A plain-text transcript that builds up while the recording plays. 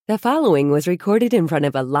The following was recorded in front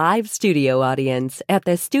of a live studio audience at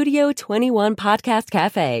the Studio 21 Podcast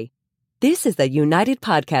Cafe. This is the United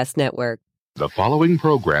Podcast Network. The following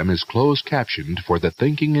program is closed captioned for the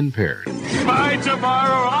thinking impaired. By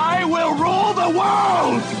tomorrow, I will rule the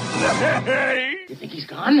world! You think he's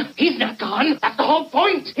gone? He's not gone. That's the whole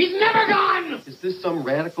point. He's never gone. Is this some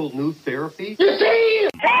radical new therapy? You see?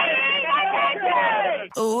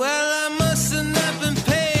 Well, I must have not been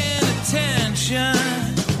paying attention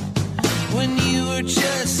when you were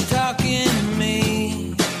just talking to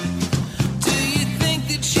me. Do you think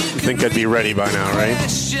that you think I'd be ready by now, right?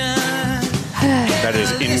 That is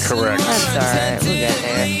incorrect. That's all right. We'll get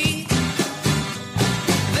there.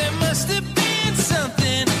 There must have been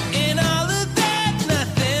something in all of that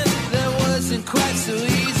nothing that wasn't quite so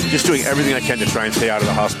easy. Just doing everything I can to try and stay out of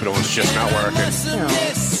the hospital. It's just not working.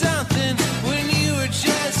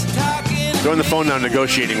 They're on the phone now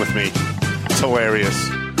negotiating with me. It's hilarious.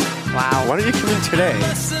 Wow. Why don't you come in today?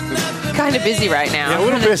 Kind of busy right now. Yeah, a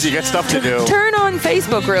little busy. Got stuff to do. Turn on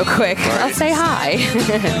Facebook real quick. Right. I'll say hi.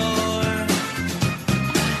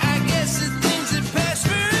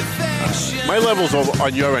 My levels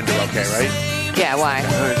on your end are okay, right? Yeah, why?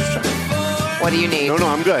 Just trying. What do you need? No,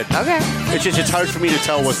 I'm good. Okay. It's hard for me to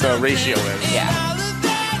tell what the ratio is. Yeah.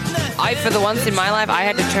 For the once in my life, I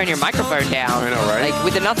had to turn your microphone down. I know, right? Like,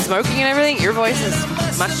 with the not smoking and everything, your voice is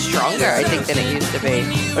much stronger, I think, than it used to be.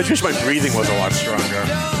 I just wish my breathing was a lot stronger.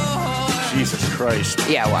 Jesus Christ.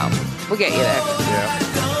 Yeah, well, we'll get you there. Yeah.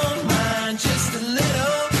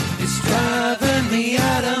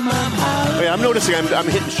 Hey, I'm noticing I'm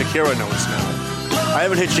hitting Shakira notes now. I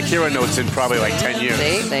haven't hit Shakira notes in probably like 10 years.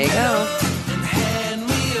 See? There you go.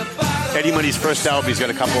 Eddie Money's first album, he's got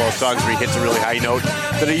a couple of songs where he hits a really high note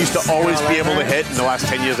that I used to always be able to hit. In the last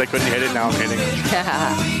 10 years, I couldn't hit it. Now I'm hitting it.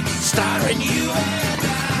 Starring you.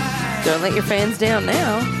 Don't let your fans down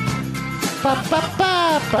now. Come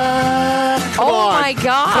Oh, on. my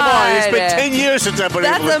God. Come on. It's been 10 years since I've been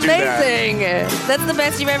able to That's do that. amazing. That's the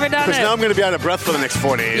best you've ever done Because it. now I'm going to be out of breath for the next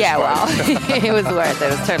 4 days. Yeah, well, it was worth it.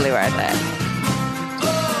 It was totally worth it.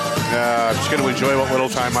 I'm just going to enjoy what little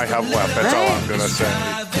time I have left. That's all I'm going to say.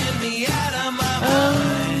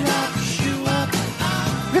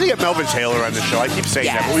 We're going to get Melvin Taylor on the show. I keep saying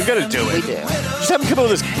that, but we've got to do it. We do. Just have him come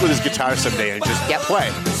with his guitar someday and just play.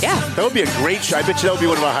 Yeah. That would be a great show. I bet you that would be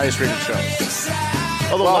one of our highest rated shows.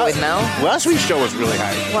 Although with Mel? Last week's show was really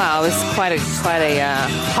high. Wow, it was quite a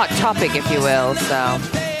hot topic, if you will. So.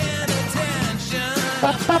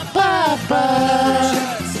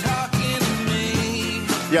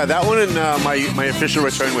 Yeah, that one and my official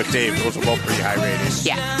return with Dave, those are both pretty high ratings.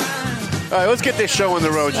 Yeah. All right, let's get this show on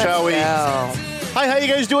the road, shall we? Go. Hi, how you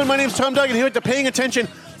guys doing? My name's Tom Duggan here at the Paying Attention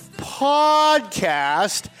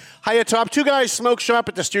Podcast. Hiya, Top. Two guys smoke shop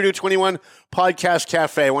at the Studio 21 Podcast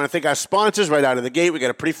Cafe. I want to thank our sponsors right out of the gate. We got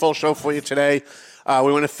a pretty full show for you today.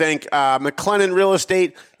 We want to thank McLennan Real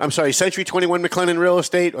Estate. I'm sorry, Century 21 McLennan Real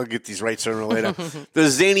Estate. I'll get these right sooner or later. The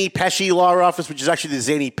Zany Pesci Law Office, which is actually the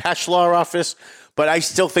Zany Pesh Law Office. But I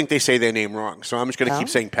still think they say their name wrong. So I'm just going to keep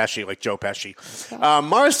saying Pesci, like Joe Pesci.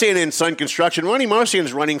 Marcian and Son Construction. Ronnie Marcian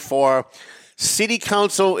is running for City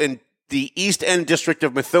Council in the East End District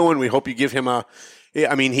of Methuen. We hope you give him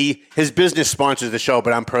his business sponsors the show,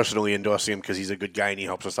 but I'm personally endorsing him because he's a good guy and he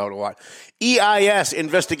helps us out a lot. EIS,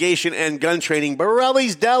 Investigation and Gun Training.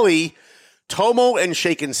 Borelli's Deli, Tomo and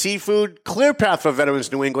Shaken Seafood. Clear Path for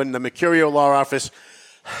Veterans New England. The Mercurio Law Office.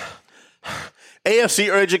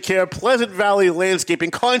 AFC Urgent Care, Pleasant Valley Landscaping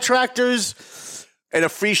Contractors, and a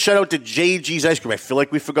free shout-out to JG's Ice Cream. I feel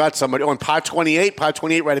like we forgot somebody. On Pod 28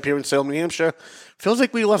 right up here in Salem, New Hampshire. Feels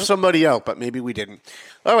like we left somebody out, but maybe we didn't.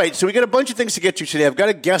 All right, so we got a bunch of things to get to today. I've got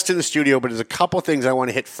a guest in the studio, but there's a couple things I want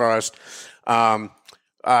to hit first. Tonight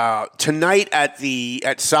at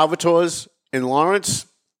Salvatore's in Lawrence,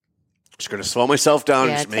 just going to slow myself down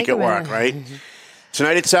and just make it work, right?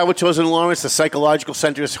 Tonight at Salvatore's in Lawrence, the Psychological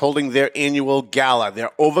Center is holding their annual gala, their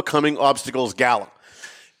Overcoming Obstacles Gala.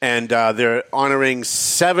 And they're honoring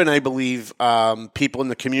 7, I believe, people in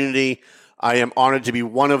the community. I am honored to be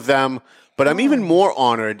one of them. But I'm even more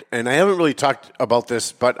honored, and I haven't really talked about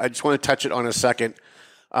this, but I just want to touch it on a second.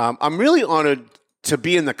 I'm really honored to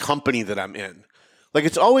be in the company that I'm in. Like,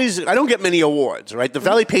 it's always, I don't get many awards, right? The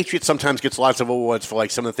Valley Patriot sometimes gets lots of awards for, like,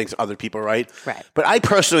 some of the things other people write. Right. But I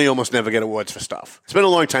personally almost never get awards for stuff. It's been a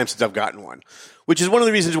long time since I've gotten one, which is one of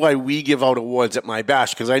the reasons why we give out awards at my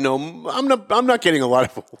bash, because I know I'm not getting a lot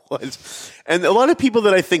of awards. And a lot of people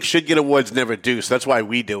that I think should get awards never do, so that's why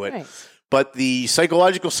we do it. Right. But the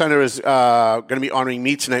Psychological Center is going to be honoring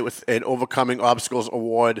me tonight with an Overcoming Obstacles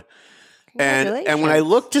Award. And when I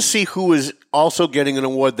looked to see who was also getting an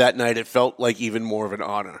award that night, it felt like even more of an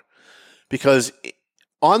honor. Because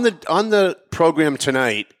on the program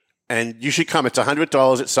tonight, and you should come, it's $100 at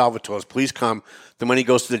Salvatore's. Please come. The money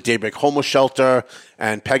goes to the Daybreak Homeless Shelter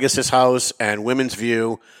and Pegasus House and Women's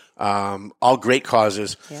View, all great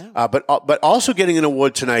causes. Yeah. But also getting an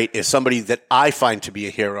award tonight is somebody that I find to be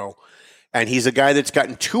a hero. And he's a guy that's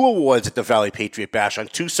gotten 2 awards at the Valley Patriot Bash on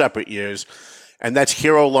 2 separate years. And that's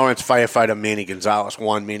Hero Lawrence firefighter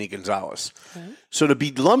Juan Manny Gonzalez. Okay. So to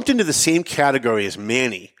be lumped into the same category as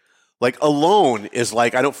Manny, like alone is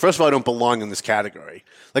like, first of all, I don't belong in this category.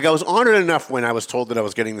 Like I was honored enough when I was told that I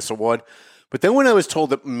was getting this award. But then when I was told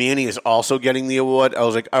that Manny is also getting the award, I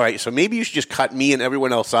was like, all right, so maybe you should just cut me and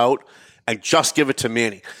everyone else out and just give it to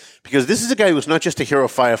Manny. Because this is a guy who's not just a hero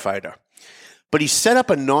firefighter, but he set up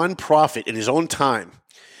a nonprofit in his own time.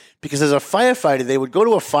 Because as a firefighter, they would go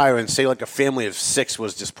to a fire and say like a family of 6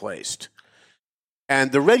 was displaced.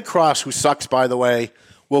 And the Red Cross, who sucks, by the way,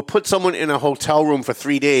 will put someone in a hotel room for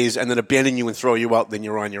 3 days and then abandon you and throw you out, then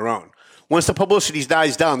you're on your own. Once the publicity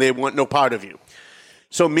dies down, they want no part of you.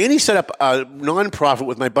 So Manny set up a nonprofit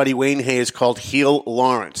with my buddy Wayne Hayes called Heal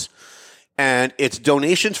Lawrence. And it's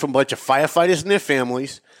donations from a bunch of firefighters and their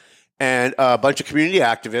families and a bunch of community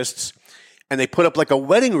activists. And they put up like a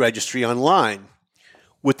wedding registry online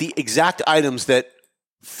with the exact items that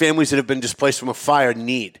families that have been displaced from a fire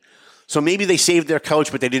need. So maybe they saved their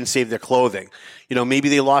couch, but they didn't save their clothing. You know, maybe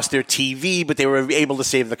they lost their TV, but they were able to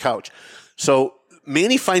save the couch. So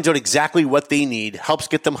Manny finds out exactly what they need, helps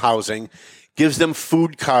get them housing, gives them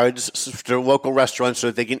food cards to local restaurants so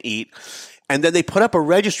that they can eat. And then they put up a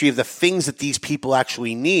registry of the things that these people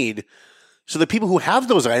actually need. So the people who have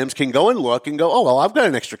those items can go and look and go, oh, well, I've got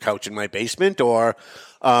an extra couch in my basement, or,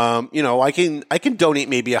 I can donate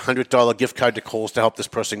maybe $100 gift card to Kohl's to help this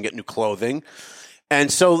person get new clothing.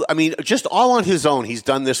 And so, I mean, just all on his own, he's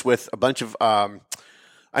done this with a bunch of,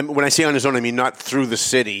 when I say on his own, I mean not through the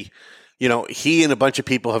city. You know, he and a bunch of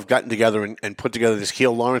people have gotten together and put together this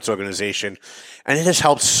Heal Lawrence organization, and it has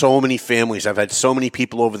helped so many families. I've had so many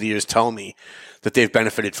people over the years tell me that they've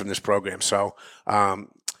benefited from this program. So,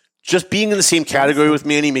 just being in the same category with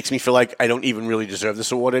Manny makes me feel like I don't even really deserve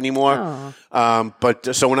this award anymore.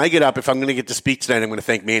 But so when I get up, if I'm going to get to speak tonight, I'm going to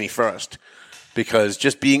thank Manny first, because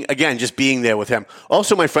just being there with him.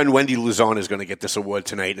 Also, my friend Wendy Luzon is going to get this award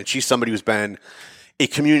tonight, and she's somebody who's been a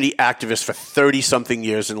community activist for 30-something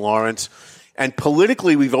years in Lawrence. And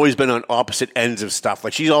politically, we've always been on opposite ends of stuff.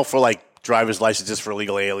 Like she's all for like driver's licenses for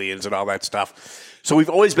illegal aliens and all that stuff. So we've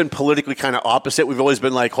always been politically kind of opposite. We've always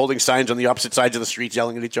been like holding signs on the opposite sides of the street,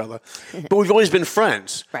 yelling at each other. But we've always been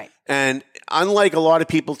friends. Right. And unlike a lot of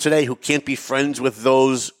people today who can't be friends with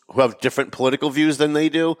those who have different political views than they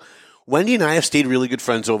do, Wendy and I have stayed really good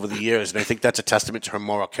friends over the years. And I think that's a testament to her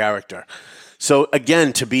moral character. So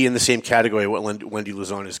again, to be in the same category with Wendy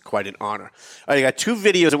Luzon is quite an honor. All right, I got 2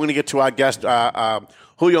 videos. I'm going to get to our guest,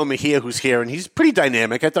 Julio Mejia, who's here. And he's pretty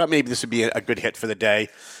dynamic. I thought maybe this would be a good hit for the day.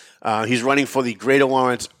 He's running for the Greater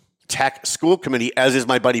Lawrence Tech School Committee, as is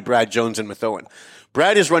my buddy Brad Jones in Methuen.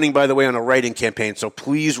 Brad is running, by the way, on a write-in campaign, so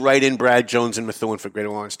please write in Brad Jones in Methuen for Greater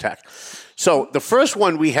Lawrence Tech. So the first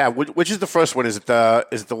one we have, which is the first one? Is it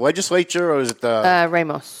the legislature or is it the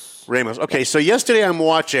Ramos? Ramos. Okay, yeah. So yesterday I'm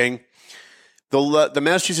watching the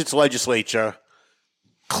Massachusetts legislature,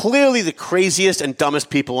 clearly the craziest and dumbest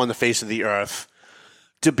people on the face of the earth,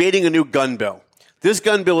 debating a new gun bill. This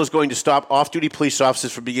gun bill is going to stop off-duty police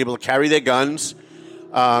officers from being able to carry their guns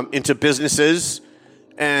into businesses.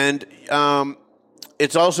 And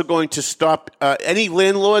it's also going to stop any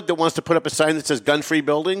landlord that wants to put up a sign that says gun-free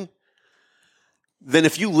building. Then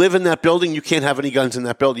if you live in that building, you can't have any guns in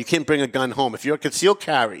that building. You can't bring a gun home. If you're a concealed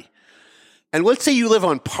carry, and let's say you live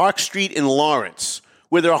on Park Street in Lawrence,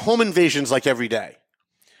 where there are home invasions like every day,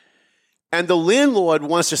 and the landlord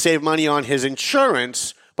wants to save money on his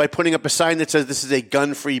insurance by putting up a sign that says this is a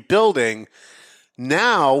gun-free building,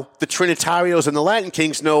 now the Trinitarios and the Latin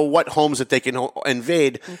Kings know what homes that they can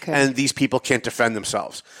invade, and these people can't defend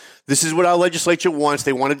themselves. This is what our legislature wants.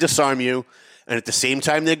 They want to disarm you, and at the same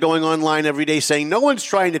time they're going online every day saying, no one's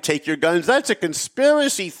trying to take your guns. That's a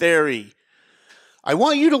conspiracy theory. I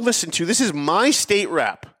want you to listen to, this is my state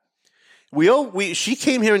rep. She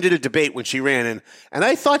came here and did a debate when she ran, and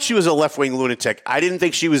I thought she was a left-wing lunatic. I didn't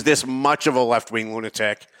think she was this much of a left-wing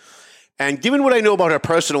lunatic. And given what I know about her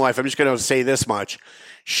personal life, I'm just going to say this much.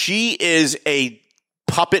 She is a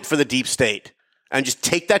puppet for the deep state. And just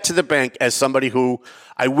take that to the bank as somebody who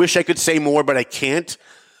I wish I could say more, but I can't.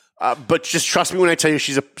 But just trust me when I tell you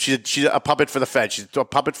she's a puppet for the Fed. She's a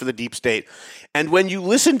puppet for the deep state. And when you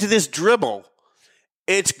listen to this dribble,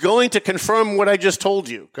 it's going to confirm what I just told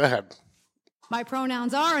you. Go ahead. My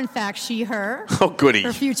pronouns are, in fact, she, her. Oh, goody.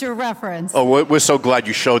 For future reference. Oh, we're so glad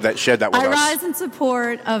you shared that with us. I rise in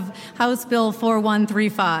support of House Bill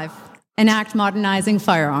 4135, an act modernizing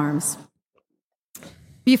firearms.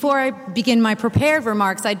 Before I begin my prepared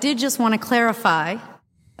remarks, I did just want to clarify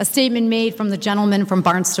a statement made from the gentleman from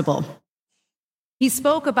Barnstable. He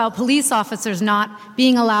spoke about police officers not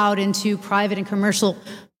being allowed into private and commercial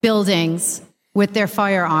buildings with their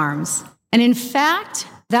firearms. And in fact,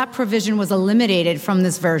 that provision was eliminated from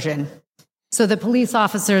this version. So the police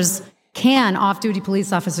officers can, off-duty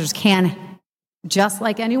police officers can, just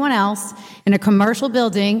like anyone else, in a commercial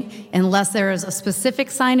building, unless there is a specific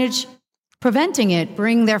signage preventing it,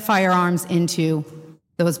 bring their firearms into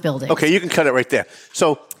those buildings. Okay, you can cut it right there.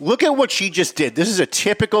 So look at what she just did. This is a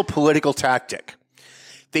typical political tactic.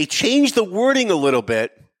 They changed the wording a little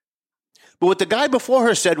bit, but what the guy before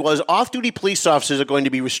her said was off-duty police officers are going to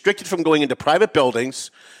be restricted from going into private buildings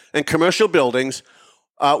and commercial buildings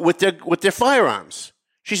with their firearms.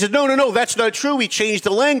 She said, no, that's not true. We changed the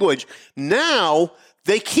language. Now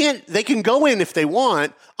they can go in if they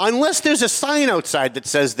want, unless there's a sign outside that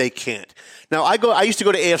says they can't. Now I used to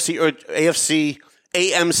go to AMC.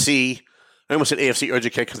 I almost said AFC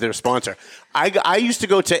Urgent Care because they're a sponsor. I used to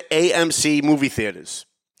go to AMC movie theaters.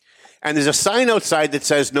 And there's a sign outside that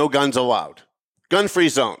says no guns allowed. Gun-free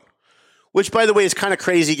zone. Which, by the way, is kind of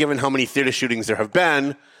crazy given how many theater shootings there have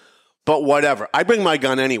been. But whatever. I bring my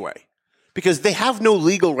gun anyway. Because they have no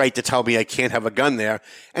legal right to tell me I can't have a gun there.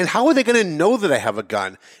 And how are they going to know that I have a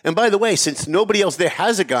gun? And by the way, since nobody else there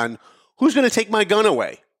has a gun, who's going to take my gun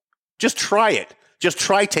away? Just try it. Just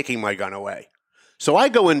try taking my gun away. So I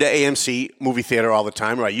go into AMC movie theater all the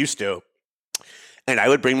time, or I used to. And I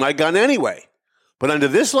would bring my gun anyway. But under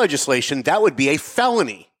this legislation, that would be a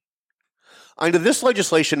felony. Under this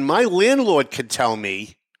legislation, my landlord could tell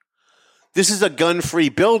me, this is a gun-free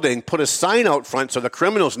building, put a sign out front so the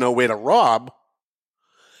criminals know where to rob,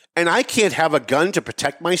 and I can't have a gun to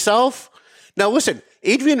protect myself? Now listen,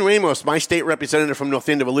 Adrian Ramos, my state representative from North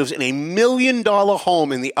Andover, lives in a $1 million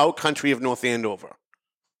home in the outcountry of North Andover.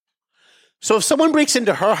 So if someone breaks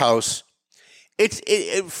into her house,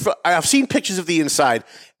 I've seen pictures of the inside.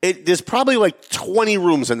 There's probably like 20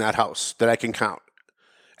 rooms in that house that I can count.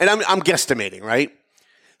 And I'm guesstimating, right?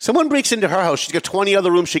 Someone breaks into her house, she's got 20 other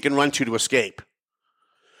rooms she can run to escape.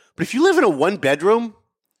 But if you live in a one-bedroom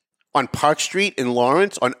on Park Street in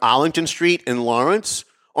Lawrence, on Arlington Street in Lawrence,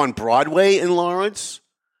 on Broadway in Lawrence,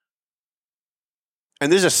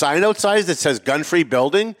 and there's a sign outside that says gun-free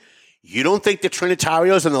building, you don't think the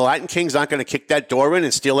Trinitarios and the Latin Kings aren't going to kick that door in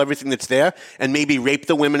and steal everything that's there and maybe rape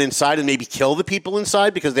the women inside and maybe kill the people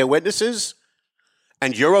inside because they're witnesses?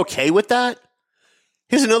 And you're okay with that?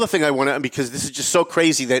 Here's another thing I want to, because this is just so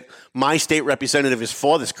crazy that my state representative is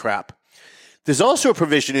for this crap. There's also a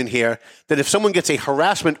provision in here that if someone gets a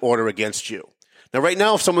harassment order against you, now right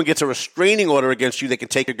now if someone gets a restraining order against you, they can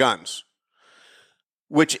take your guns,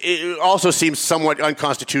 which also seems somewhat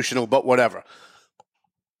unconstitutional, but whatever.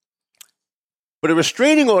 But a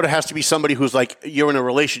restraining order has to be somebody who's like, you're in a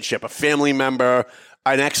relationship, a family member,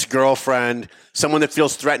 an ex-girlfriend, someone that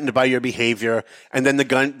feels threatened by your behavior, and then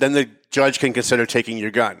the judge can consider taking your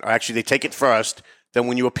gun. Or actually, they take it first, then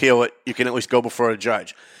when you appeal it, you can at least go before a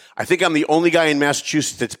judge. I think I'm the only guy in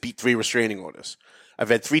Massachusetts that's beat 3 restraining orders. I've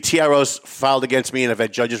had 3 TROs filed against me, and I've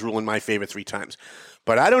had judges rule in my favor 3 times.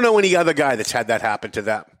 But I don't know any other guy that's had that happen to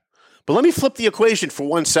them. But let me flip the equation for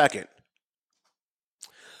 1 second.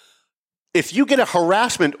 If you get a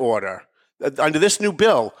harassment order under this new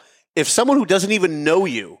bill, if someone who doesn't even know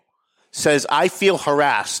you says, I feel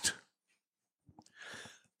harassed,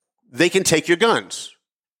 they can take your guns.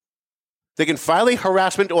 They can file a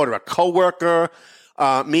harassment order. A coworker,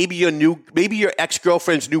 maybe your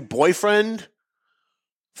ex-girlfriend's new boyfriend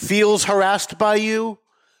feels harassed by you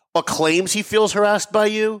or claims he feels harassed by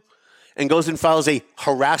you and goes and files a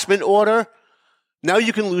harassment order. Now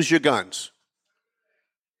you can lose your guns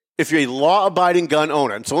if you're a law-abiding gun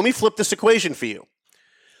owner. And so let me flip this equation for you.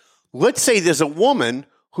 Let's say there's a woman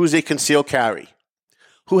who's a concealed carry,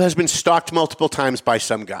 who has been stalked multiple times by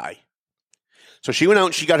some guy. So she went out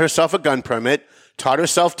and she got herself a gun permit, taught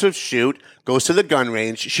herself to shoot, goes to the gun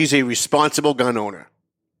range. She's a responsible gun owner.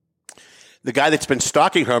 The guy that's been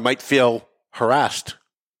stalking her might feel harassed.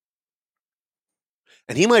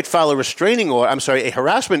 And he might file a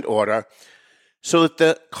harassment order so that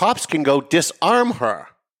the cops can go disarm her.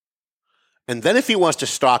 And then if he wants to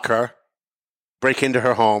stalk her, break into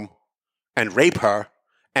her home, and rape her,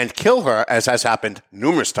 and kill her, as has happened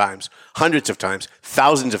numerous times, hundreds of times,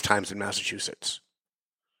 thousands of times in Massachusetts,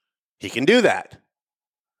 he can do that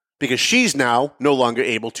because she's now no longer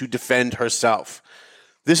able to defend herself.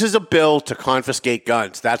 This is a bill to confiscate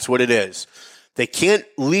guns. That's what it is. They can't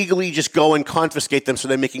legally just go and confiscate them, so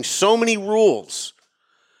they're making so many rules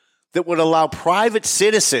that would allow private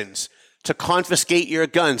citizens to confiscate your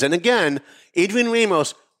guns. And again, Adrienne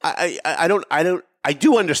Ramos, I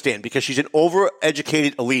do understand because she's an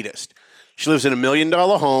overeducated elitist. She lives in $1 million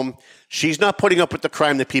home. She's not putting up with the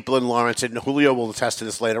crime that people in Lawrence, and Julio will attest to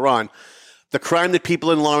this later on, the crime that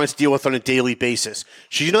people in Lawrence deal with on a daily basis.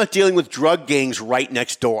 She's not dealing with drug gangs right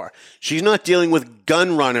next door. She's not dealing with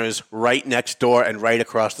gun runners right next door and right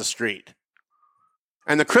across the street.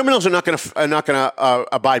 And the criminals are not going to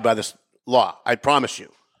abide by this law. I promise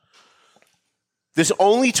you. This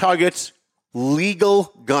only targets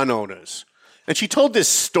legal gun owners. And she told this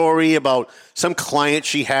story about some client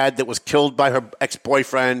she had that was killed by her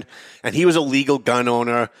ex-boyfriend, and he was a legal gun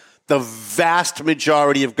owner. The vast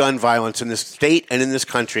majority of gun violence in this state and in this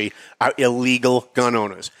country are illegal gun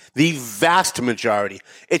owners. The vast majority.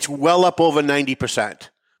 It's well up over 90%. But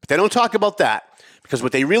they don't talk about that because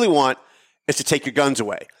what they really want is to take your guns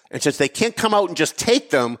away. And since they can't come out and just take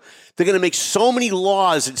them, they're going to make so many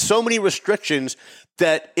laws and so many restrictions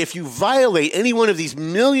that if you violate any one of these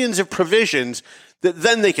millions of provisions,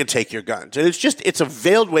 then they can take your guns. And it's a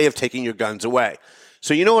veiled way of taking your guns away.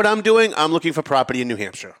 So you know what I'm doing? I'm looking for property in New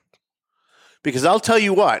Hampshire. Because I'll tell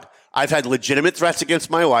you what, I've had legitimate threats against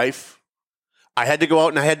my wife. I had to go out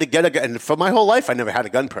and I had to get a gun. And for my whole life, I never had a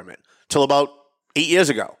gun permit till about 8 years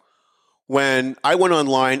ago when I went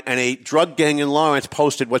online and a drug gang in Lawrence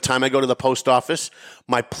posted what time I go to the post office,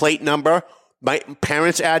 my plate number, my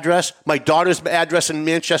parents' address, my daughter's address in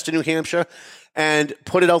Manchester, New Hampshire, and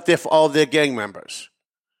put it out there for all of their gang members.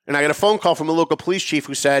 And I got a phone call from a local police chief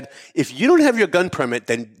who said, if you don't have your gun permit,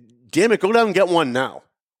 then damn it, go down and get one now.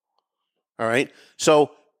 All right?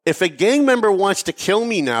 So if a gang member wants to kill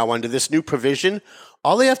me now under this new provision,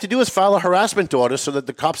 all they have to do is file a harassment order so that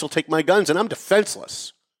the cops will take my guns and I'm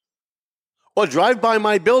defenseless. Or drive by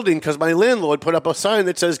my building because my landlord put up a sign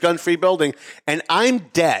that says gun-free building and I'm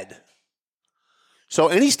dead. So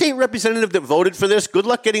any state representative that voted for this, good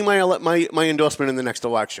luck getting my endorsement in the next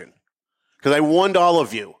election. Because I warned all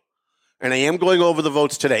of you. And I am going over the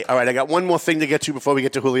votes today. All right, I got one more thing to get to before we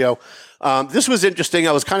get to Julio. This was interesting.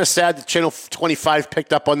 I was kind of sad that Channel 25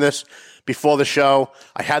 picked up on this before the show.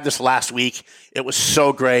 I had this last week. It was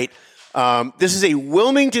so great. This is a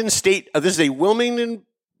Wilmington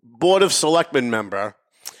Board of Selectmen member,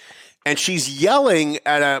 and she's yelling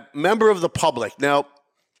at a member of the public. Now,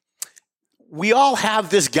 we all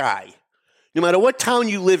have this guy. No matter what town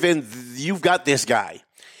you live in, you've got this guy.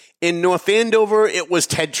 In North Andover, it was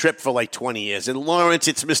Ted Tripp for like 20 years. In Lawrence,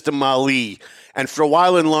 it's Mr. Mali. And for a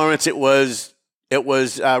while in Lawrence, it was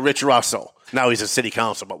Rich Russell. Now he's a city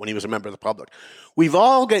council, but when he was a member of the public. We've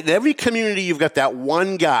all got, in every community, you've got that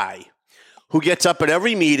one guy who gets up at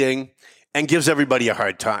every meeting and gives everybody a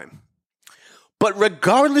hard time. But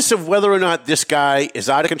regardless of whether or not this guy is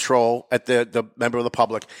out of control, at the member of the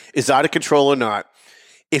public is out of control or not,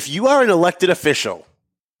 if you are an elected official,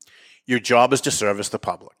 your job is to service the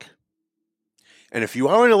public. And if you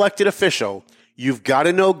are an elected official, you've got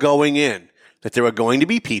to know going in that there are going to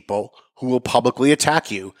be people who will publicly attack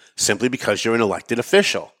you simply because you're an elected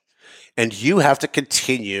official. And you have to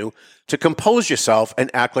continue to compose yourself and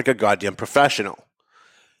act like a goddamn professional.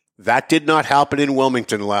 That did not happen in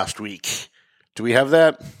Wilmington last week. Do we have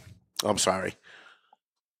that? Oh, I'm sorry.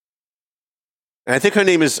 And I think her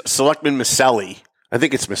name is Selectman Maselli. I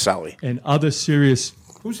think it's Maselli. And other serious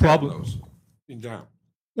problems.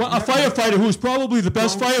 Well, a firefighter who's probably the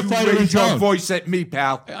best firefighter in town. Your voice at me,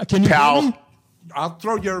 pal. Can you hear me? I'll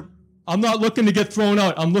throw your... I'm not looking to get thrown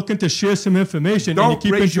out. I'm looking to share some information. Don't and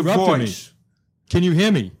you keep raise interrupting your me. voice. Can you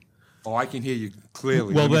hear me? Oh, I can hear you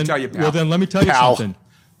clearly. Well, then let me tell you something.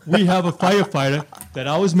 We have a firefighter that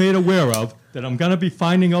I was made aware of, that I'm going to be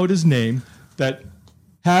finding out his name, that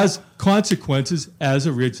has consequences as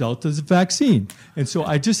a result of the vaccine. And so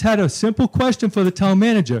I just had a simple question for the town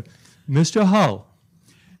manager. Mr. Hull,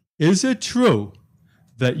 is it true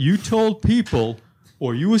that you told people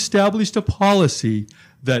or you established a policy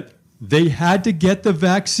that they had to get the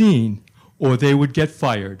vaccine or they would get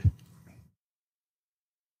fired?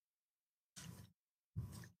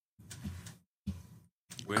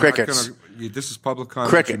 Crickets. This is public comment.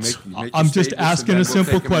 Crickets. I'm just asking a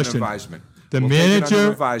simple question. The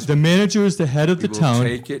manager is the head of the town.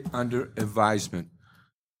 Take it under advisement.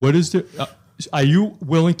 What is the? Are you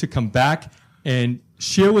willing to come back and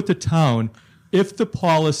share with the town if the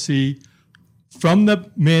policy from the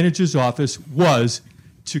manager's office was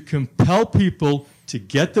to compel people to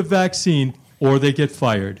get the vaccine or they get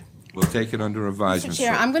fired? We'll take it under advisement. Mr.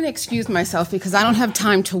 Chair, I'm going to excuse myself because I don't have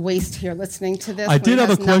time to waste here listening to this. I did have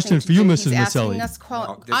a question for you, Mrs. Maselli.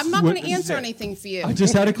 I'm not going to answer anything for you. I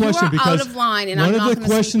just had a question because out of line, and one I'm of the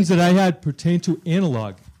questions that I had pertained to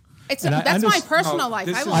analog. That's my personal life.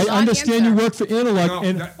 I understand you work for analog,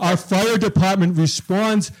 and our fire department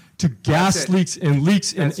responds to gas leaks and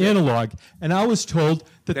leaks in analog. And I was told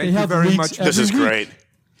that they have leaks every week. This is great.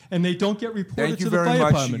 And they don't get reported to the very fire much.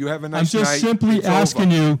 department. You have a nice I'm just night. simply It's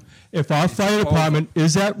asking over. you if our fire department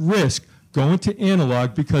is at risk going to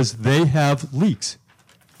analog because they have leaks.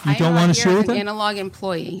 You don't want to share with I'm them? an analog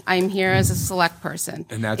employee. I'm here as a select person.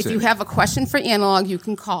 And that's if it. you have a question for analog, you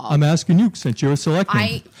can call. I'm asking you since you're a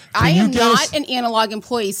selectman. I am not an analog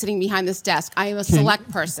employee sitting behind this desk. I am a select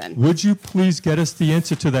person. Would you please get us the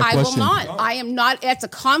answer to that I question? will not. I am not. It's a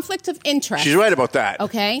conflict of interest. She's right about that.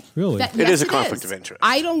 Okay? Really? It is a conflict of interest.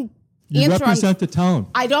 I don't You answer represent the town.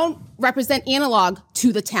 I don't represent analog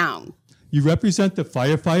to the town. You represent the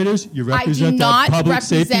firefighters. You I do represent the not public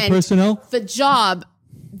safety personnel. the job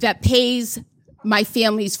that pays my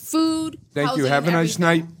family's food. Thank you. housing, Have a and nice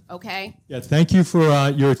everything. night. Okay? Yeah, thank you for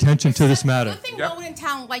your attention to this matter. Good thing no one in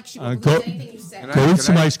town likes you. Go, anything you say. go eat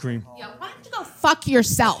some ice cream. Yeah, why don't you go fuck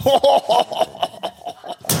yourself?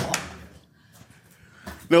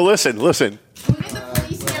 No, listen. Can we get the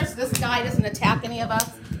police here so this guy doesn't attack any of us?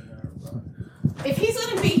 If he's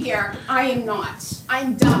going to be here, I am not.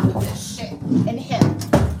 I'm done with this shit and him.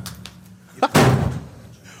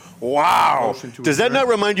 Wow. Does that not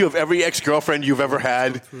remind you of every ex-girlfriend you've ever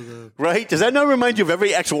had? Right? Does that not remind you of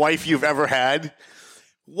every ex-wife you've ever had?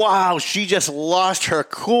 Wow, she just lost her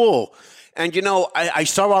cool. And, you know, I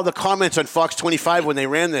saw all the comments on Fox 25 when they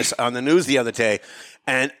ran this on the news the other day,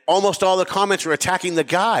 and almost all the comments were attacking the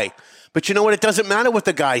guy. But you know what? It doesn't matter what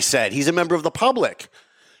the guy said. He's a member of the public.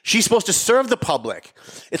 She's supposed to serve the public.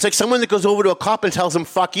 It's like someone that goes over to a cop and tells him,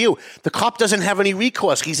 fuck you. The cop doesn't have any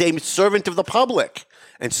recourse. He's a servant of the public.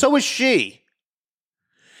 And so is she.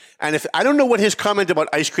 And if I don't know what his comment about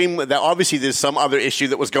ice cream, that obviously there's some other issue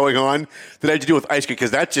that was going on that had to do with ice cream,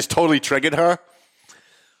 because that just totally triggered her.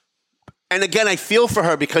 And again, I feel for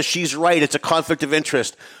her because she's right. It's a conflict of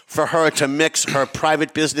interest for her to mix her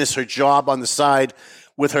private business, her job on the side,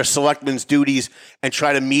 with her selectman's duties and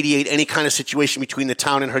try to mediate any kind of situation between the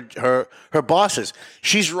town and her bosses.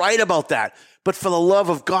 She's right about that. But for the love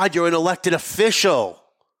of God, you're an elected official.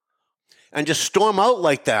 And just storm out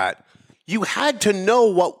like that. You had to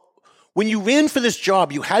know when you ran for this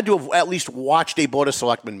job, you had to have at least watched a Board of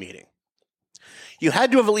Selectmen meeting. You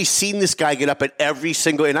had to have at least seen this guy get up at every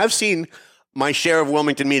single, and I've seen my share of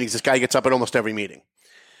Wilmington meetings. This guy gets up at almost every meeting.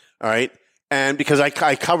 All right? And because I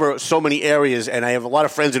cover so many areas, and I have a lot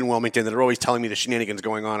of friends in Wilmington that are always telling me the shenanigans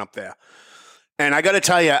going on up there. And I got to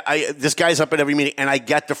tell you, this guy's up at every meeting, and I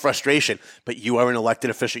get the frustration. But you are an elected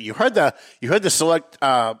official. You heard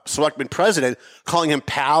the selectman president calling him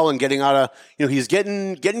pal and getting out of. You know, he's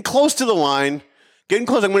getting close to the line, getting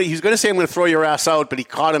close. He's going to say, "I'm going to throw your ass out," but he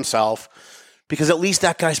caught himself because at least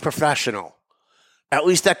that guy's professional. At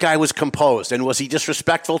least that guy was composed. And was he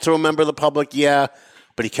disrespectful to a member of the public? Yeah,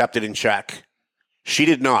 but he kept it in check. She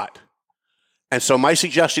did not. And so my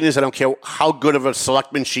suggestion is, I don't care how good of a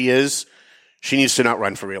selectman she is. She needs to not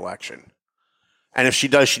run for re-election. And if she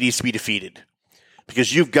does, she needs to be defeated.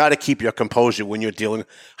 Because you've got to keep your composure when you're dealing.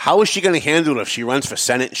 How is she going to handle it if she runs for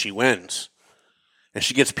Senate and she wins? And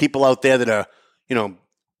she gets people out there that are, you know,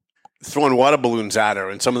 throwing water balloons at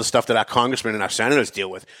her and some of the stuff that our congressmen and our senators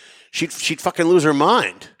deal with. She'd fucking lose her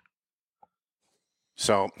mind.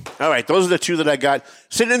 So, all right, those are the two that I got.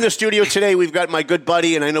 Sitting in the studio today, we've got my good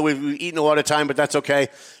buddy, and I know we've eaten a lot of time, but that's okay,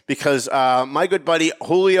 because my good buddy,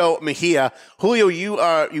 Julio Mejia. Julio,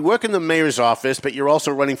 you work in the mayor's office, but you're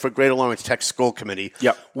also running for Greater Lawrence Tech School Committee.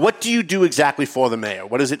 Yep. What do you do exactly for the mayor?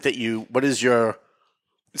 What is your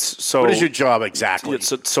job exactly?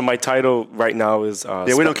 So my title right now is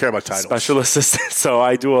we don't care about titles. Special assistant. So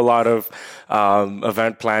I do a lot of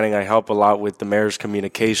event planning. I help a lot with the mayor's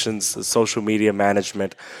communications, the social media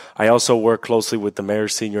management. I also work closely with the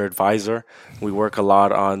mayor's senior advisor. We work a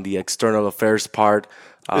lot on the external affairs part.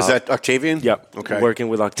 Is that Octavian? Yep. Okay. Working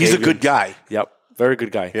with Octavian. He's a good guy. Yep. Very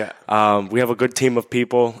good guy. Yeah. We have a good team of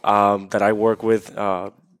people that I work with.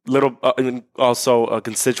 Also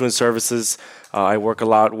constituent services. I work a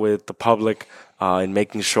lot with the public in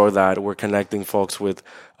making sure that we're connecting folks with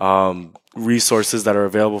resources that are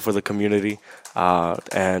available for the community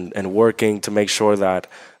and working to make sure that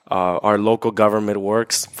our local government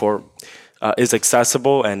is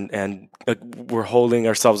accessible and we're holding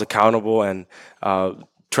ourselves accountable, and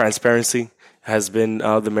transparency has been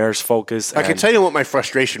the mayor's focus. I can tell you what my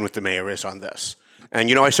frustration with the mayor is on this. And,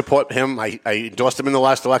 I support him. I endorsed him in the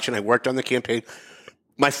last election. I worked on the campaign.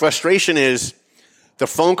 My frustration is the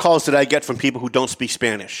phone calls that I get from people who don't speak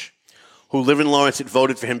Spanish, who live in Lawrence that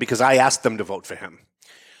voted for him because I asked them to vote for him,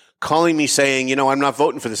 calling me saying, I'm not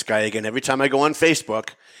voting for this guy again. Every time I go on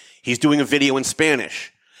Facebook, he's doing a video in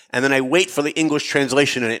Spanish. And then I wait for the English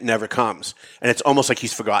translation and it never comes. And it's almost like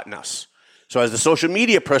he's forgotten us. So as the social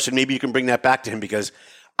media person, maybe you can bring that back to him because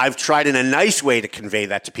I've tried in a nice way to convey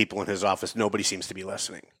that to people in his office. Nobody seems to be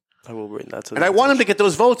listening. I will bring that to And I want him to get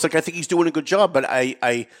those votes. Like, I think he's doing a good job, but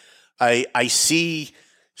I see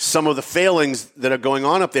some of the failings that are going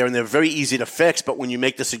on up there, and they're very easy to fix. But when you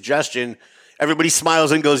make the suggestion, everybody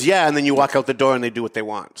smiles and goes, yeah, and then you walk out the door and they do what they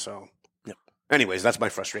want. So, anyways, that's my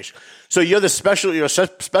frustration. So you're a special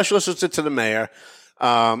assistant to the mayor,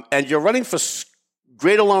 and you're running for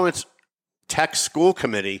Greater Lawrence Tech School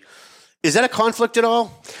Committee. Is that a conflict at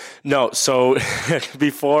all? No. So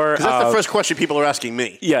before... Because that's the first question people are asking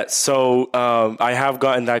me. Yeah. So I have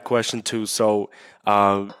gotten that question too. So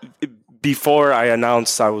before I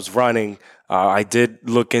announced I was running, I did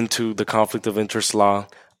look into the conflict of interest law.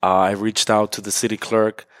 I reached out to the city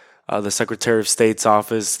clerk, the Secretary of State's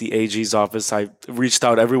office, the AG's office. I reached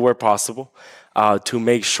out everywhere possible to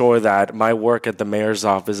make sure that my work at the mayor's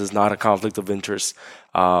office is not a conflict of interest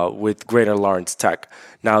with Greater Lawrence Tech.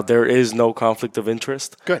 Now, there is no conflict of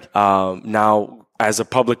interest. Good. Now, as a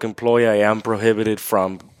public employee, I am prohibited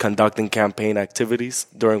from conducting campaign activities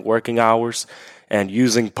during working hours and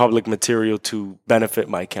using public material to benefit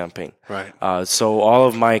my campaign. Right. So all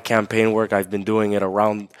of my campaign work, I've been doing it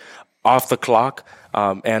around off the clock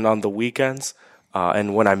and on the weekends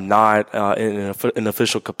and when I'm not in an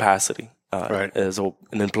official capacity. As an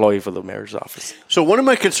employee for the mayor's office. So one of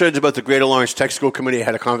my concerns about the Greater Lawrence Tech School Committee, I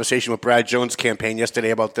had a conversation with Brad Jones' campaign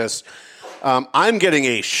yesterday about this. I'm getting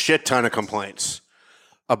a shit ton of complaints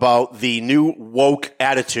about the new woke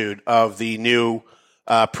attitude of the new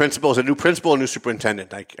principal. Is a new principal or new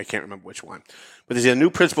superintendent? I can't remember which one. But there's a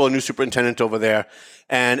new principal and new superintendent over there.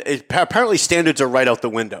 And apparently standards are right out the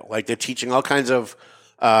window. Like they're teaching all kinds of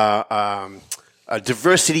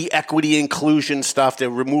diversity, equity, inclusion stuff. They're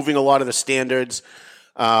removing a lot of the standards.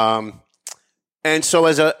 And so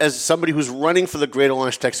as somebody who's running for the Greater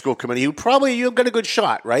Lawrence Tech School Committee, you've got a good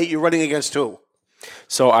shot, right? You're running against who?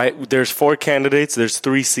 So there's 4 candidates. There's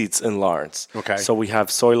 3 seats in Lawrence. Okay. So we have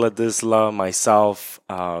Soyla Disla, myself,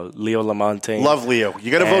 Leo Lamontagne. Love Leo.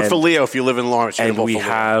 You got to vote for Leo if you live in Lawrence. And we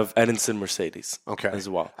have Edinson Mercedes. Okay. As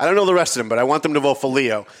well. I don't know the rest of them, but I want them to vote for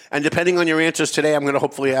Leo. And depending on your answers today, I'm going to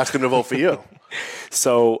hopefully ask them to vote for you.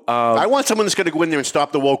 So I want someone that's going to go in there and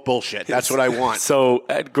stop the woke bullshit. That's what I want. So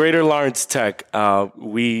at Greater Lawrence Tech,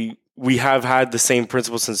 we have had the same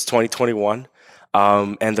principal since 2021.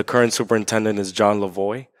 And the current superintendent is John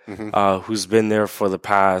Lavoie, who's been there for the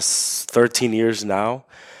past 13 years now.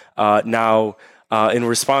 In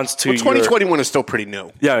response to 2021 is still pretty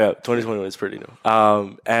new. Yeah, 2021 is pretty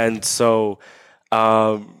new. And so,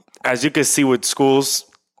 as you can see with schools,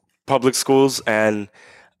 public schools and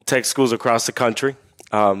tech schools across the country,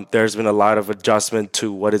 there's been a lot of adjustment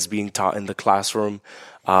to what is being taught in the classroom.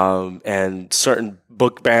 And certain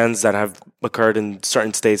book bans that have occurred in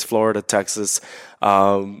certain states, Florida, Texas,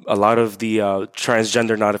 a lot of the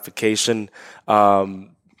transgender notification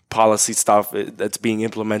policy stuff that's being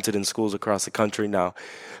implemented in schools across the country now.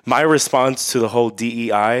 My response to the whole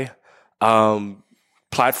DEI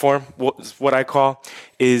platform, what I call,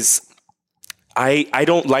 is I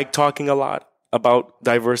don't like talking a lot about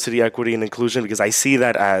diversity, equity, and inclusion because I see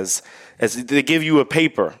that as they give you a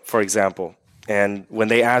paper, for example. And when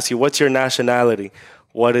they ask you, what's your nationality?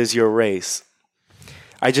 What is your race?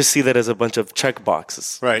 I just see that as a bunch of check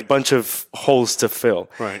boxes, right? A bunch of holes to fill.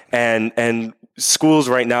 Right. And schools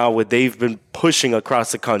right now, what they've been pushing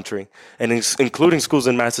across the country, and including schools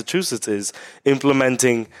in Massachusetts, is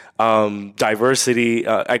implementing diversity,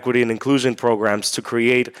 equity, and inclusion programs to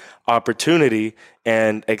create opportunity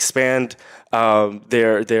and expand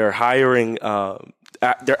their hiring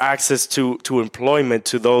their access to employment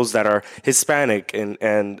to those that are Hispanic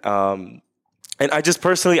and I just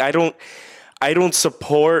personally I don't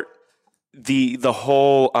support the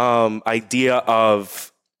whole idea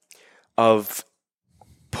of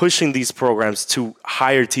pushing these programs to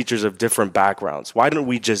hire teachers of different backgrounds. Why don't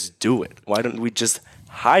we just do it? Why don't we just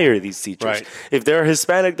hire these teachers? Right. If they're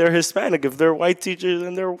Hispanic, they're Hispanic. If they're white teachers,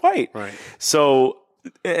 then they're white. Right. So.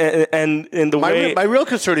 And in the way my real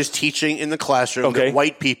concern is teaching in the classroom that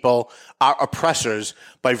white people are oppressors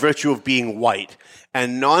by virtue of being white,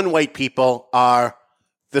 and non-white people are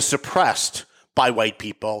the suppressed by white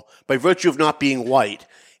people by virtue of not being white.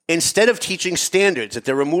 instead of teaching standards, that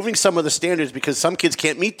they're removing some of the standards because some kids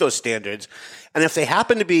can't meet those standards. And if they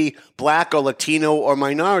happen to be black or Latino or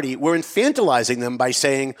minority, we're infantilizing them by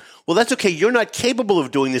saying, well, that's okay. You're not capable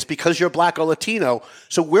of doing this because you're black or Latino.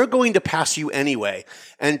 So we're going to pass you anyway.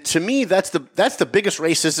 And to me, that's the biggest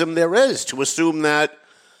racism there is, to assume that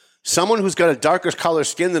someone who's got a darker color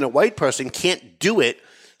skin than a white person can't do it.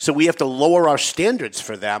 So we have to lower our standards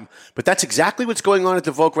for them. But that's exactly what's going on at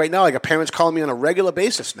the Voc right now. Like, a parent's calling me on a regular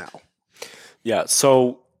basis now. Yeah.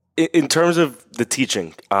 So in terms of the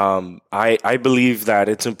teaching, I believe that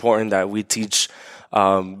it's important that we teach,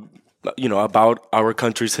 about our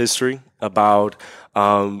country's history, about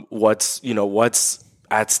what's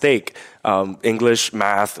at stake, English,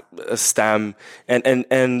 math, STEM,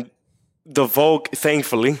 and the Voc,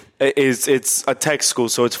 thankfully, it's a tech school,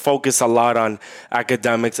 so it's focused a lot on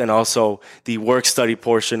academics and also the work study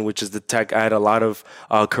portion, which is the tech ed, a lot of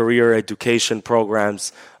career education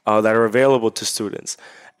programs that are available to students.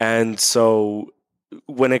 And so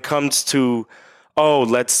when it comes to,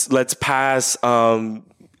 let's pass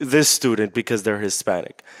this student because they're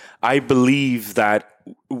Hispanic, I believe that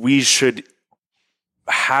we should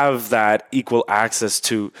have that equal access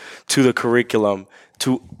to the curriculum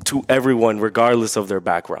to everyone, regardless of their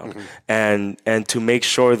background, and to make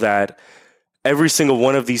sure that every single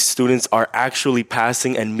one of these students are actually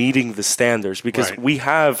passing and meeting the standards, because we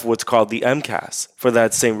have what's called the MCAS for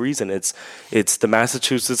that same reason. It's the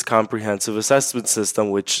Massachusetts Comprehensive Assessment System,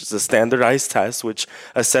 which is a standardized test which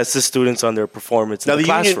assesses students on their performance in the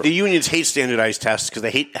classroom. The unions hate standardized tests because they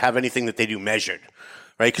hate to have anything that they do measured,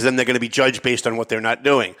 right? Because then they're going to be judged based on what they're not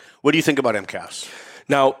doing. What do you think about MCAS?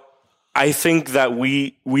 Now, I think that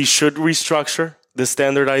we should restructure the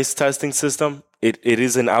standardized testing system. It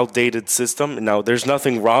is an outdated system. Now, there's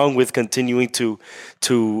nothing wrong with continuing to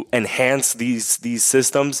enhance these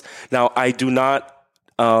systems. Now, I do not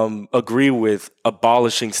agree with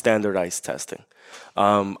abolishing standardized testing.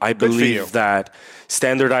 I believe that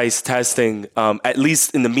standardized testing, at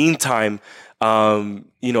least in the meantime,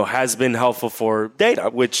 has been helpful for data,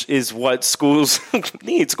 which is what schools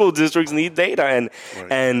need. School districts need data,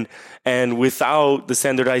 and without the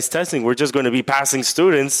standardized testing, we're just going to be passing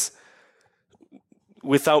students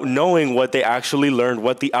without knowing what they actually learned,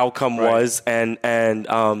 what the outcome was, and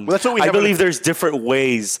that's what I believe there's different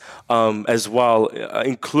ways as well,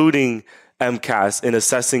 including MCAS, in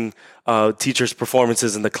assessing teachers'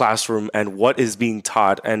 performances in the classroom and what is being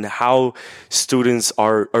taught and how students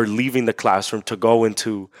are leaving the classroom to go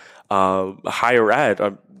into higher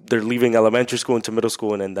ed. They're leaving elementary school into middle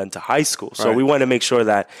school and then to high school. So we want to make sure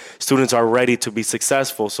that students are ready to be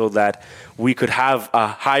successful so that we could have a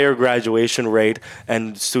higher graduation rate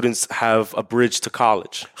and students have a bridge to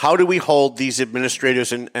college. How do we hold these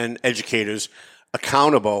administrators and educators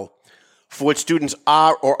accountable for what students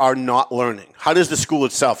are or are not learning? How does the school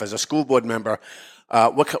itself, as a school board member,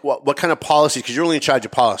 what kind of policies, because you're only in charge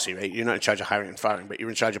of policy, right? You're not in charge of hiring and firing, but you're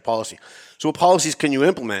in charge of policy. So what policies can you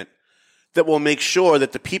implement that will make sure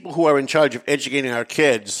that the people who are in charge of educating our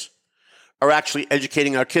kids are actually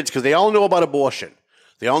educating our kids? Because they all know about abortion.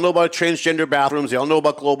 They all know about transgender bathrooms. They all know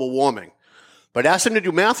about global warming. But ask them to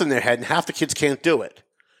do math in their head, and half the kids can't do it.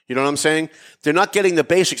 You know what I'm saying? They're not getting the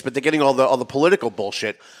basics, but they're getting all the political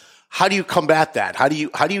bullshit. How do you combat that? How do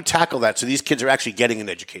you tackle that so these kids are actually getting an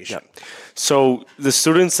education? Yeah. So the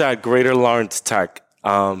students at Greater Lawrence Tech,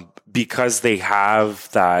 because they have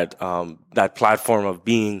that platform of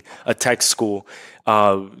being a tech school,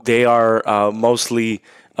 they are mostly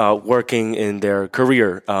working in their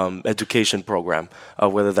career education program,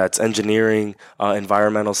 whether that's engineering,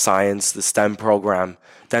 environmental science, the STEM program,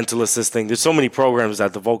 dental assisting. There's so many programs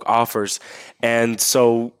that the Voc offers. And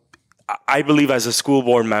so I believe as a school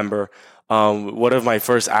board member, one of my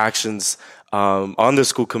first actions on the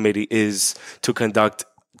school committee is to conduct,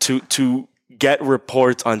 to get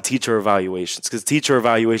reports on teacher evaluations, because teacher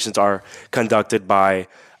evaluations are conducted by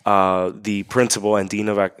the principal and dean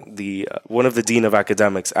of one of the dean of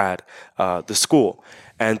academics at the school.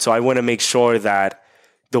 And so I want to make sure that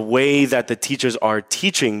the way that the teachers are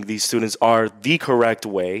teaching these students are the correct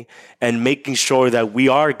way, and making sure that we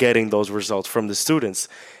are getting those results from the students.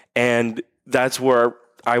 And that's where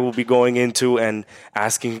I will be going into and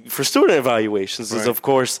asking for student evaluations. Is of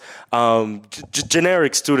course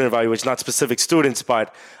generic student evaluation, not specific students,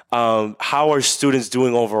 but how are students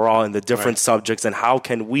doing overall in the different subjects, and how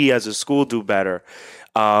can we as a school do better?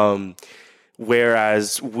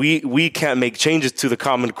 Whereas we can't make changes to the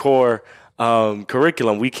Common Core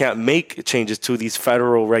curriculum. We can't make changes to these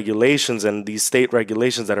federal regulations and these state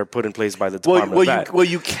regulations that are put in place by the Department of Ed. Well,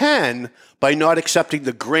 you can by not accepting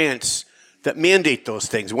the grants that mandate those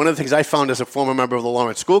things. One of the things I found as a former member of the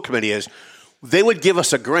Lawrence School Committee is they would give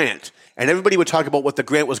us a grant, and everybody would talk about what the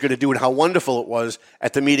grant was going to do and how wonderful it was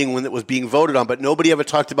at the meeting when it was being voted on, but nobody ever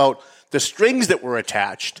talked about the strings that were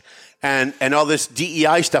attached and all this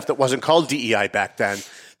DEI stuff that wasn't called DEI back then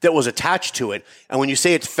that was attached to it. And when you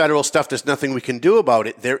say it's federal stuff, there's nothing we can do about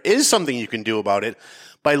it. There is something you can do about it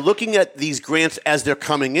by looking at these grants as they're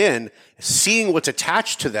coming in, seeing what's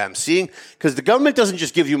attached to them, because the government doesn't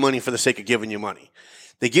just give you money for the sake of giving you money.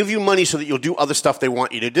 They give you money so that you'll do other stuff they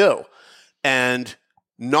want you to do. And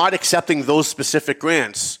not accepting those specific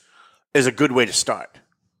grants is a good way to start.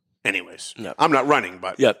 Anyways, I'm not running,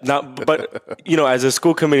 but as a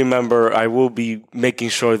school committee member, I will be making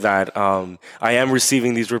sure that I am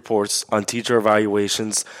receiving these reports on teacher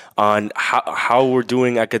evaluations, on how we're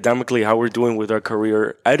doing academically, how we're doing with our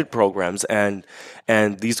career ed programs, and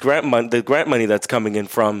these the grant money that's coming in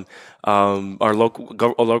from our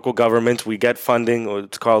local government. We get funding, or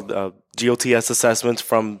it's called GOTS assessments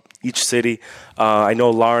from each city. I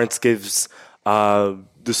know Lawrence gives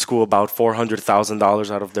the school about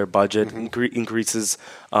 $400,000 out of their budget, increases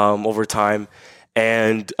over time.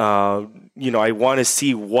 And, I want to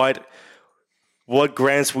see what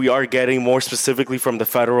grants we are getting more specifically from the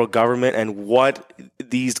federal government and what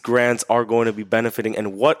these grants are going to be benefiting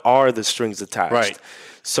and what are the strings attached. Right.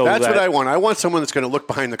 So that's what I want. I want someone that's going to look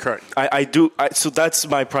behind the curtain. I do. So that's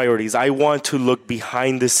my priorities. I want to look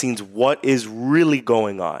behind the scenes. What is really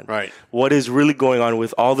going on? Right. What is really going on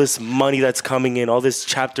with all this money that's coming in, all this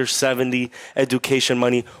Chapter 70 education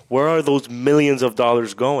money? Where are those millions of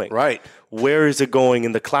dollars going? Right. Where is it going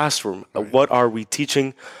in the classroom? Right. What are we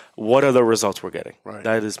teaching? What are the results we're getting? Right.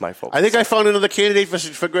 That is my focus. I think I found another candidate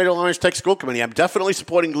for Greater Lawrence Tech School Committee. I'm definitely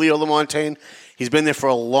supporting Leo LaMontagne. He's been there for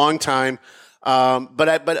a long time.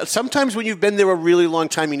 But sometimes when you've been there a really long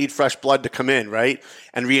time, you need fresh blood to come in, right,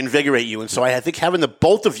 and reinvigorate you. And so I think having the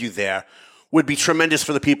both of you there would be tremendous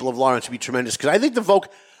for the people of Lawrence. Would be tremendous because I think the Voc.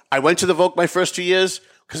 I went to the Voc my first 2 years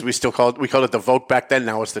because we called it the Voc back then.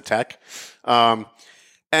 Now it's the Tech.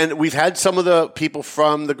 And we've had some of the people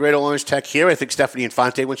from the Greater Lawrence Tech here. I think Stephanie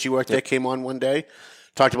Infante, when she worked there, came on one day,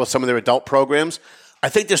 talked about some of their adult programs. I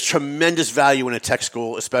think there's tremendous value in a tech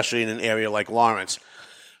school, especially in an area like Lawrence.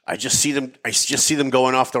 I just see them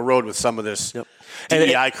going off the road with some of this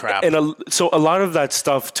DEI crap. So a lot of that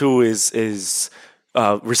stuff too is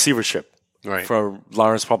receivership, right, for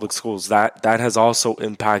Lawrence Public Schools. That has also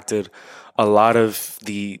impacted a lot of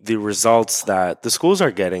the results that the schools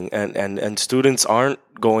are getting, and students aren't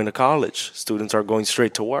going to college. Students are going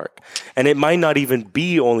straight to work, and it might not even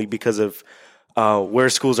be only because of where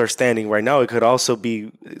schools are standing right now. It could also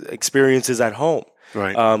be experiences at home.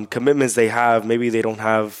 Right. Commitments they have. Maybe they don't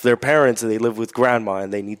have their parents and they live with grandma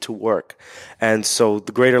and they need to work. And so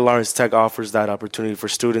the Greater Lawrence Tech offers that opportunity for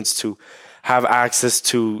students to have access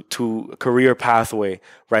to a career pathway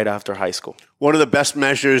right after high school. One of the best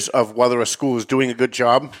measures of whether a school is doing a good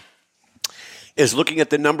job is looking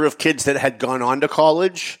at the number of kids that had gone on to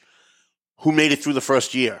college who made it through the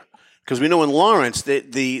first year. Because we know in Lawrence,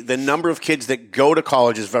 the number of kids that go to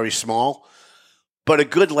college is very small. But a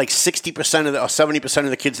good 60% or 70%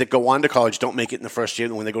 of the kids that go on to college don't make it in the first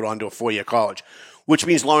year when they go on to a 4-year college, which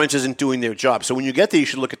means Lawrence isn't doing their job. So when you get there, you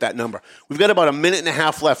should look at that number. We've got about a minute and a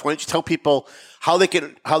half left. Why don't you tell people how they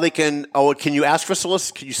can? Can you ask for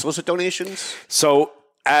Can you solicit donations? So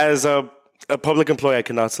as a public employee, I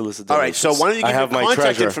cannot solicit donations. All right. So why don't you give your contact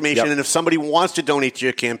treasurer information, and if somebody wants to donate to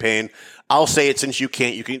your campaign, I'll say it since you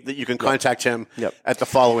can't. You can contact him at the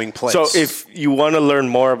following place. So if you want to learn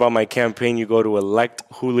more about my campaign, you go to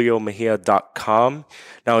electjuliomejia.com.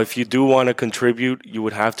 Now, if you do want to contribute, you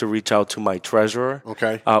would have to reach out to my treasurer,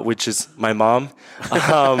 which is my mom.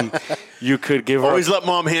 You could give her... Always let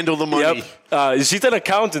mom handle the money. Yep. She's an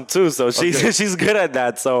accountant, too, so she's good at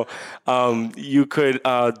that. So you could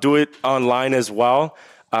do it online as well,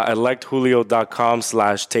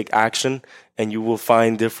 electjulio.com/takeaction, and you will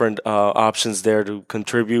find different options there to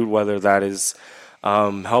contribute, whether that is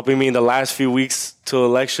helping me in the last few weeks till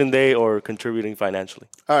Election Day or contributing financially.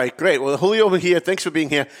 All right, great. Well, Julio over here, thanks for being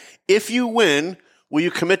here. If you win, will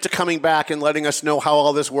you commit to coming back and letting us know how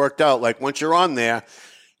all this worked out? Once you're on there,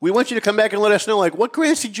 we want you to come back and let us know, what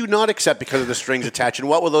grants did you not accept because of the strings attached, and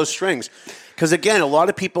what were those strings? Because, again, a lot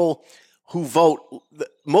of people who vote,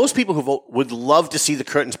 most people who vote would love to see the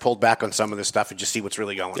curtains pulled back on some of this stuff and just see what's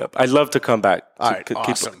really going on. Yep, I'd love to come back. All right,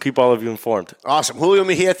 awesome. Keep all of you informed. Awesome. Julio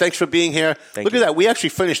Mejia, thanks for being here. Look at that. We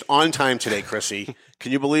actually finished on time today, Chrissy.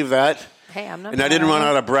 Can you believe that? Hey, I'm not. And I didn't run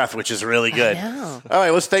out of breath, which is really good. I know. All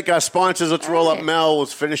right, let's thank our sponsors. Let's roll up Mel.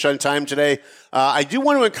 Let's finish on time today. I do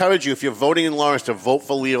want to encourage you, if you're voting in Lawrence, to vote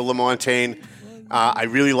for Leo LaMontagne. I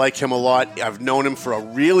really like him a lot. I've known him for a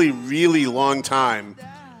really, really long time.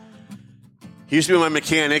 He used to be my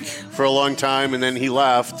mechanic for a long time, and then he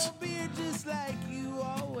left.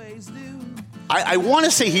 I want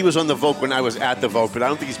to say he was on the Vogue when I was at the Vogue, but I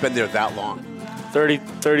don't think he's been there that long.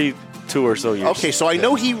 32 or so years. Okay, so I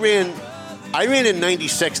know he ran. I ran in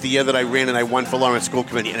 96, the year that I ran, and I won for Lawrence School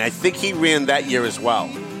Committee, and I think he ran that year as well.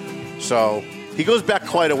 So he goes back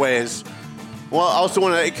quite a ways. Well, I also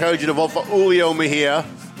want to encourage you to vote for Julio Mejia,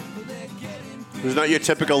 who's not your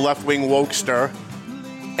typical left-wing wokester.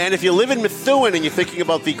 And if you live in Methuen and you're thinking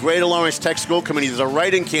about the Greater Lawrence Tech School Committee, there's a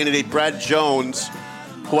write-in candidate, Brad Jones,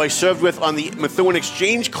 who I served with on the Methuen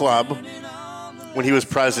Exchange Club when he was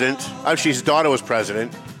president. Actually, his daughter was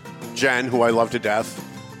president, Jen, who I love to death.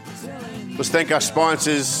 Let's thank our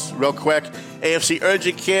sponsors real quick. AFC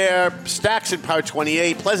Urgent Care, Stacks and Power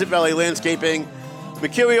 28, Pleasant Valley Landscaping,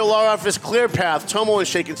 Mercurio Law Office, ClearPath, Tomo and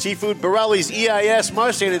Shaken Seafood, Borelli's EIS,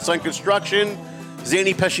 Marsan and Son Construction,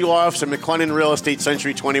 Zanny Pesci Law Office, and McLennan Real Estate,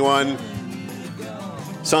 Century 21.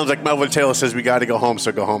 Sounds like Melvin Taylor says we got to go home,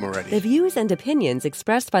 so go home already. The views and opinions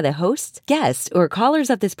expressed by the hosts, guests, or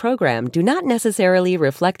callers of this program do not necessarily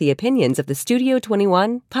reflect the opinions of the Studio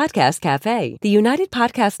 21 Podcast Cafe, the United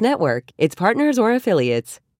Podcast Network, its partners, or affiliates.